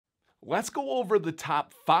let's go over the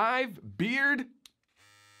top 5 beard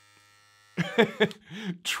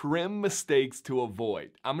trim mistakes to avoid.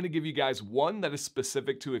 I'm going to give you guys one that is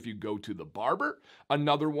specific to if you go to the barber,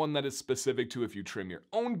 another one that is specific to if you trim your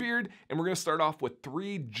own beard, and we're going to start off with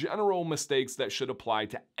 3 general mistakes that should apply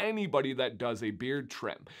to anybody that does a beard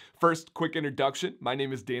trim. First, quick introduction. My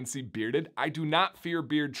name is Dancy Bearded. I do not fear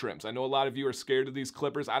beard trims. I know a lot of you are scared of these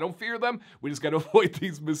clippers. I don't fear them. We just got to avoid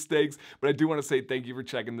these mistakes, but I do want to say thank you for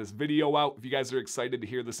checking this video out. If you guys are excited to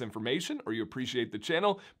hear this information or you appreciate the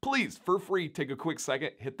channel, please, for free, take a quick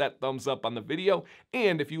second, hit that thumbs up on the video,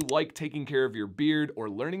 and if you like taking care of your beard or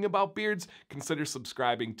learning about beards, consider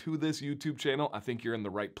subscribing to this YouTube channel. I think you're in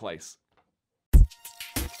the right place.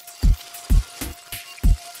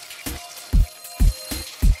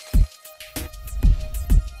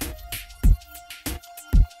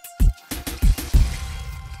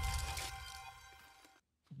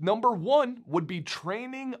 Number 1 would be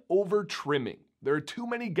training over trimming. There are too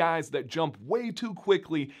many guys that jump way too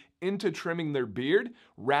quickly into trimming their beard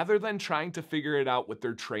rather than trying to figure it out with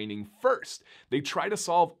their training first. They try to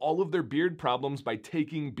solve all of their beard problems by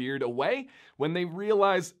taking beard away when they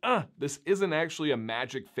realize, this isn't actually a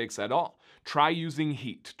magic fix at all. Try using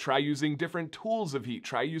heat, try using different tools of heat,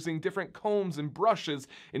 try using different combs and brushes,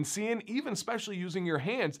 and seeing, even especially using your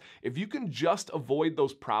hands, if you can just avoid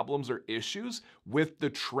those problems or issues with the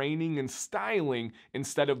training and styling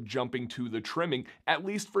instead of jumping to the trimming, at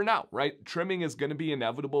least for now, right? Trimming is going to be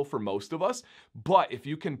inevitable for most of us, but if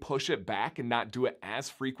you can push it back and not do it as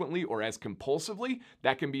frequently or as compulsively,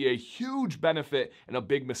 that can be a huge benefit and a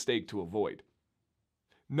big mistake to avoid.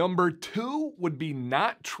 Number 2 would be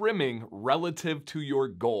not trimming relative to your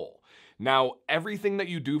goal. Now, everything that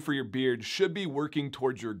you do for your beard should be working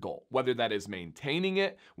towards your goal, whether that is maintaining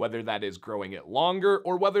it, whether that is growing it longer,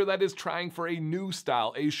 or whether that is trying for a new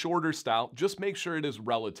style, a shorter style. Just make sure it is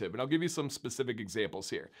relative, and I'll give you some specific examples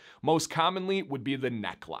here. Most commonly would be the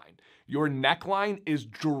neckline. Your neckline is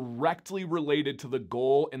directly related to the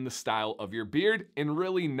goal and the style of your beard, and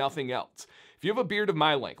really nothing else. If you have a beard of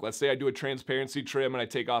my length, let's say I do a transparency trim and I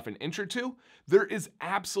take off an inch or 2, there is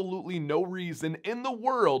absolutely no reason in the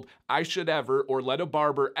world I should ever, or let a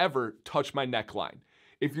barber ever, touch my neckline.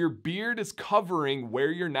 If your beard is covering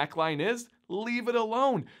where your neckline is, leave it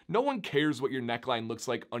alone. No one cares what your neckline looks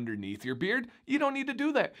like underneath your beard. You don't need to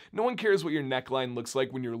do that. No one cares what your neckline looks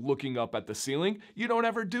like when you're looking up at the ceiling. You don't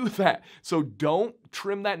ever do that. So don't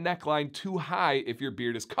trim that neckline too high if your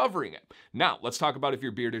beard is covering it. Now, let's talk about if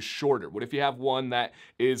your beard is shorter. What if you have one that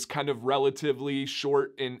is kind of relatively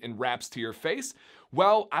short and wraps to your face?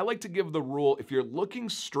 Well, I like to give the rule, if you're looking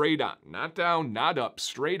straight on, not down, not up,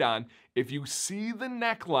 straight on, if you see the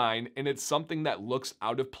neckline and it's something that looks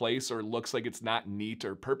out of place or looks like it's not neat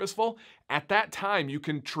or purposeful, at that time you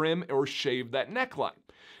can trim or shave that neckline.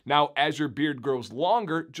 Now, as your beard grows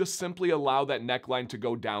longer, just simply allow that neckline to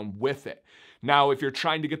go down with it. Now, if you're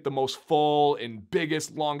trying to get the most full and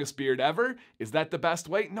biggest, longest beard ever, is that the best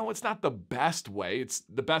way? No, it's not the best way. It's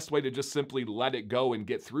the best way to just simply let it go and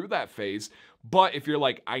get through that phase. But if you're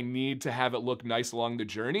like, I need to have it look nice along the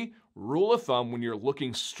journey, rule of thumb, when you're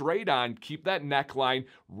looking straight on, keep that neckline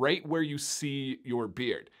right where you see your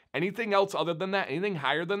beard. Anything else other than that, anything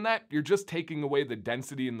higher than that, you're just taking away the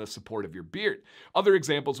density and the support of your beard. Other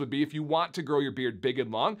examples would be if you want to grow your beard big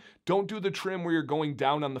and long, don't do the trim where you're going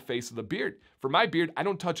down on the face of the beard. For my beard, I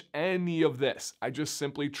don't touch any of this. I just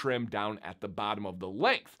simply trim down at the bottom of the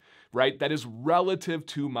length, right? That is relative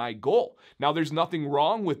to my goal. Now, there's nothing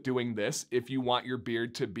wrong with doing this if you want your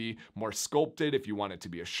beard to be more sculpted, if you want it to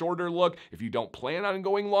be a shorter look, if you don't plan on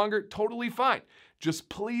going longer, totally fine. Just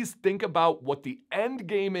please think about what the end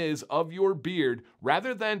game is of your beard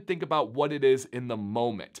rather than think about what it is in the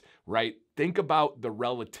moment, right? Think about the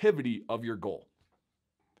relativity of your goal.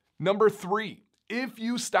 Number 3, if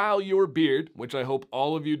you style your beard, which I hope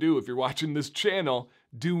all of you do if you're watching this channel,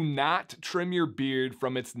 do not trim your beard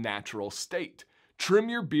from its natural state. Trim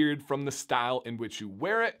your beard from the style in which you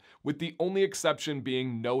wear it, with the only exception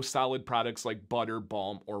being no solid products like butter,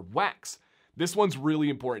 balm, or wax. This one's really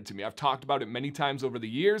important to me. I've talked about it many times over the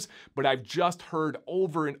years, but I've just heard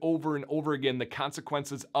over and over and over again the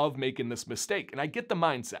consequences of making this mistake. And I get the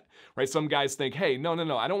mindset, right? Some guys think, hey, no,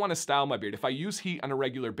 I don't want to style my beard. If I use heat on a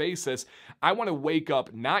regular basis, I want to wake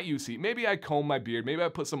up, not use heat. Maybe I comb my beard, maybe I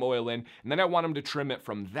put some oil in, and then I want them to trim it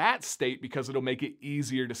from that state because it'll make it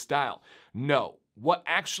easier to style. No. What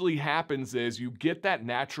actually happens is you get that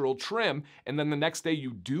natural trim, and then the next day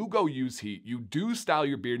you do go use heat, you do style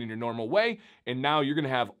your beard in your normal way, and now you're gonna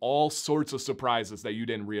have all sorts of surprises that you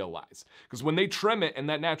didn't realize. Because when they trim it in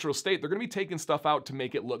that natural state, they're gonna be taking stuff out to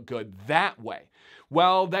make it look good that way.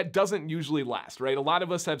 Well, that doesn't usually last, right? A lot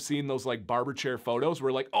of us have seen those like barber chair photos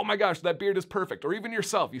where like, oh my gosh, that beard is perfect. Or even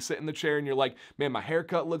yourself, you sit in the chair and you're like, man, my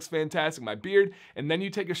haircut looks fantastic, my beard, and then you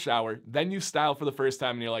take a shower, then you style for the first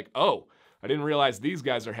time and you're like, oh, I didn't realize these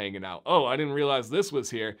guys are hanging out. Oh, I didn't realize this was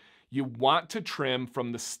here. You want to trim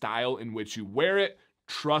from the style in which you wear it.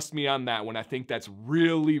 Trust me on that one. I think that's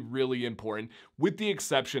really, really important. With the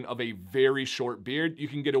exception of a very short beard, you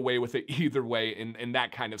can get away with it either way in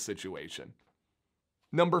that kind of situation.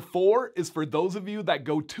 Number 4 is for those of you that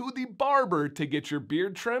go to the barber to get your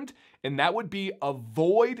beard trimmed, and that would be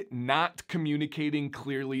avoid not communicating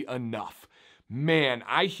clearly enough. Man,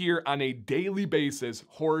 I hear on a daily basis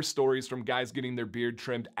horror stories from guys getting their beard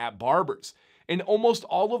trimmed at barbers. In almost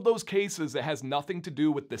all of those cases, it has nothing to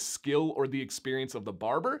do with the skill or the experience of the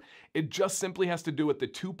barber. It just simply has to do with the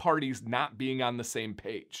two parties not being on the same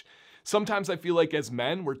page. Sometimes I feel like as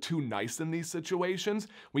men, we're too nice in these situations.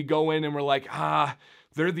 We go in and we're like,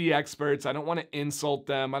 they're the experts. I don't want to insult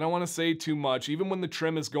them. I don't want to say too much. Even when the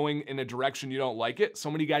trim is going in a direction you don't like it, so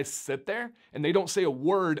many guys sit there and they don't say a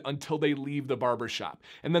word until they leave the barber shop.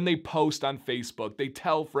 And then they post on Facebook, they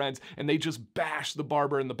tell friends, and they just bash the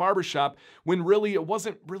barber in the barber shop when really it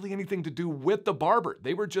wasn't really anything to do with the barber.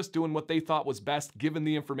 They were just doing what they thought was best given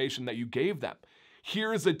the information that you gave them.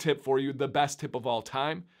 Here's a tip for you, the best tip of all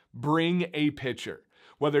time. Bring a picture.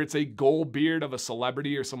 Whether it's a gold beard of a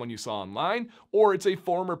celebrity or someone you saw online, or it's a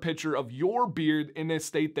former picture of your beard in a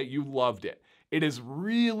state that you loved it. It is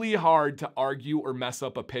really hard to argue or mess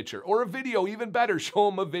up a picture, or a video, even better, show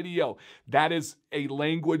them a video. That is a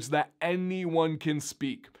language that anyone can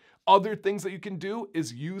speak. Other things that you can do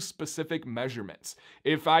is use specific measurements.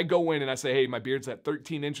 If I go in and I say, hey, my beard's at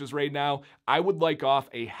 13 inches right now, I would like off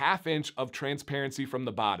a ½ inch of transparency from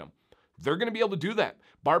the bottom. They're gonna be able to do that.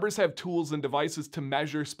 Barbers have tools and devices to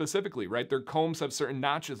measure specifically, right? Their combs have certain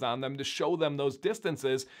notches on them to show them those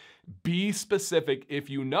distances. Be specific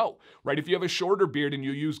if you know, right? If you have a shorter beard and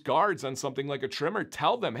you use guards on something like a trimmer,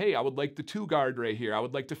 tell them, hey, I would like the 2 guard right here. I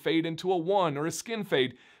would like to fade into a 1 or a skin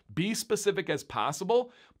fade. Be specific as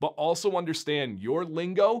possible, but also understand your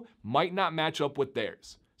lingo might not match up with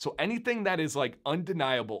theirs. So anything that is like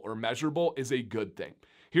undeniable or measurable is a good thing.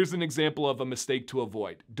 Here's an example of a mistake to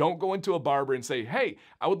avoid. Don't go into a barber and say, hey,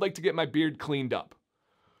 I would like to get my beard cleaned up.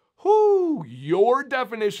 Whoo, your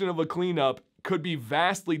definition of a cleanup could be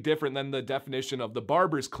vastly different than the definition of the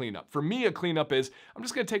barber's cleanup. For me, a cleanup is, I'm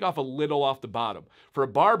just gonna take off a little off the bottom. For a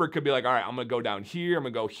barber, it could be like, all right, I'm gonna go down here, I'm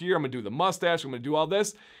gonna go here, I'm gonna do the mustache, I'm gonna do all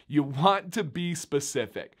this. You want to be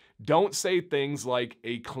specific. Don't say things like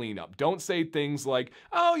a cleanup. Don't say things like,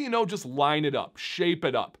 oh, just line it up, shape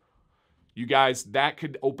it up. You guys, that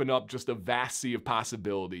could open up just a vast sea of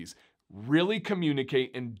possibilities. Really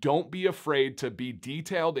communicate and don't be afraid to be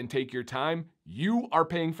detailed and take your time. You are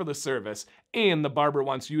paying for the service and the barber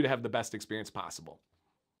wants you to have the best experience possible.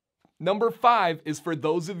 Number 5 is for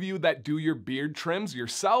those of you that do your beard trims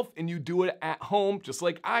yourself and you do it at home just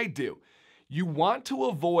like I do. You want to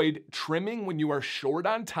avoid trimming when you are short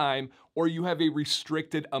on time or you have a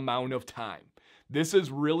restricted amount of time. This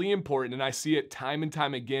is really important, and I see it time and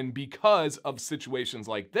time again because of situations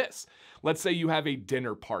like this. Let's say you have a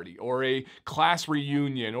dinner party or a class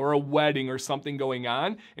reunion or a wedding or something going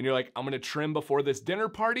on, and you're like, I'm gonna trim before this dinner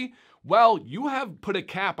party. Well, you have put a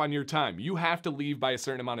cap on your time. You have to leave by a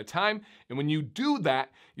certain amount of time, and when you do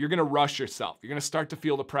that, you're gonna rush yourself. You're gonna start to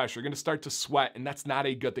feel the pressure. You're gonna start to sweat, and that's not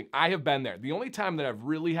a good thing. I have been there. The only time that I've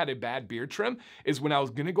really had a bad beard trim is when I was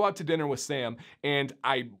gonna go out to dinner with Sam, and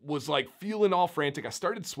I was like feeling all frantic. I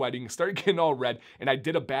started sweating, started getting all red, and I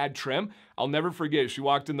did a bad trim. I'll never forget. She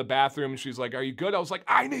walked in the bathroom, and she's like, are you good? I was like,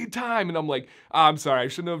 I need time. And I'm like, I'm sorry, I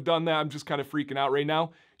shouldn't have done that. I'm just kind of freaking out right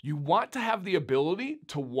now. You want to have the ability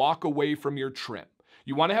to walk away from your trim.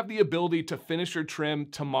 You want to have the ability to finish your trim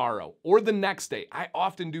tomorrow or the next day. I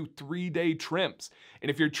often do 3-day trims. And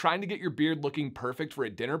if you're trying to get your beard looking perfect for a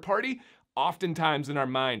dinner party, oftentimes in our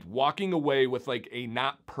mind, walking away with like a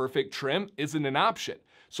not perfect trim isn't an option.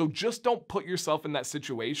 So just don't put yourself in that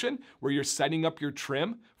situation where you're setting up your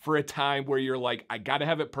trim for a time where you're like, I gotta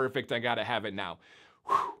have it perfect, I gotta have it now.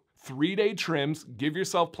 3-day trims, give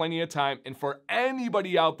yourself plenty of time. And for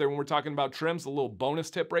anybody out there, when we're talking about trims, a little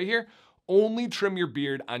bonus tip right here, only trim your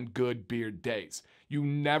beard on good beard days. You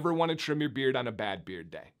never want to trim your beard on a bad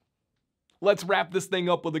beard day. let's wrap this thing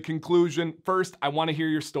up with a conclusion. First, I want to hear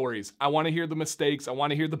your stories. I want to hear the mistakes. I want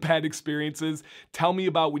to hear the bad experiences. Tell me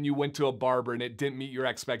about when you went to a barber and it didn't meet your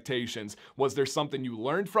expectations. Was there something you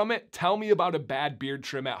learned from it? Tell me about a bad beard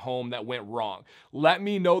trim at home that went wrong. Let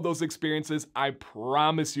me know those experiences. I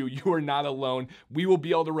promise you, you are not alone. We will be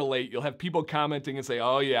able to relate. You'll have people commenting and say,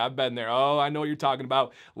 oh yeah, I've been there. Oh, I know what you're talking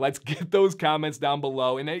about. Let's get those comments down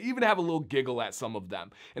below, and I even have a little giggle at some of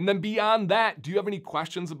them. And then beyond that, do you have any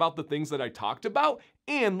questions about the things that I talked about?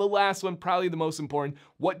 And the last one, probably the most important,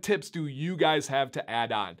 what tips do you guys have to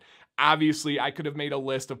add on? Obviously, I could have made a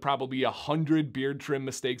list of probably 100 beard trim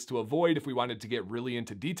mistakes to avoid if we wanted to get really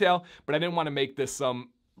into detail, but I didn't want to make this some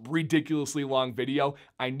ridiculously long video.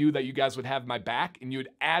 I knew that you guys would have my back and you'd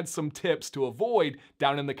add some tips to avoid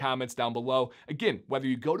down in the comments down below. Again, whether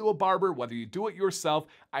you go to a barber, whether you do it yourself,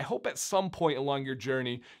 I hope at some point along your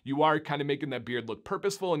journey, you are kind of making that beard look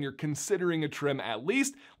purposeful and you're considering a trim at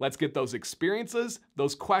least. Let's get those experiences,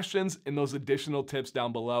 those questions, and those additional tips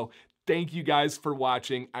down below. Thank you guys for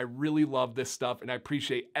watching. I really love this stuff and I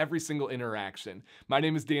appreciate every single interaction. My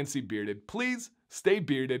name is Dan C. Bearded. Please stay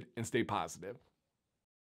bearded and stay positive.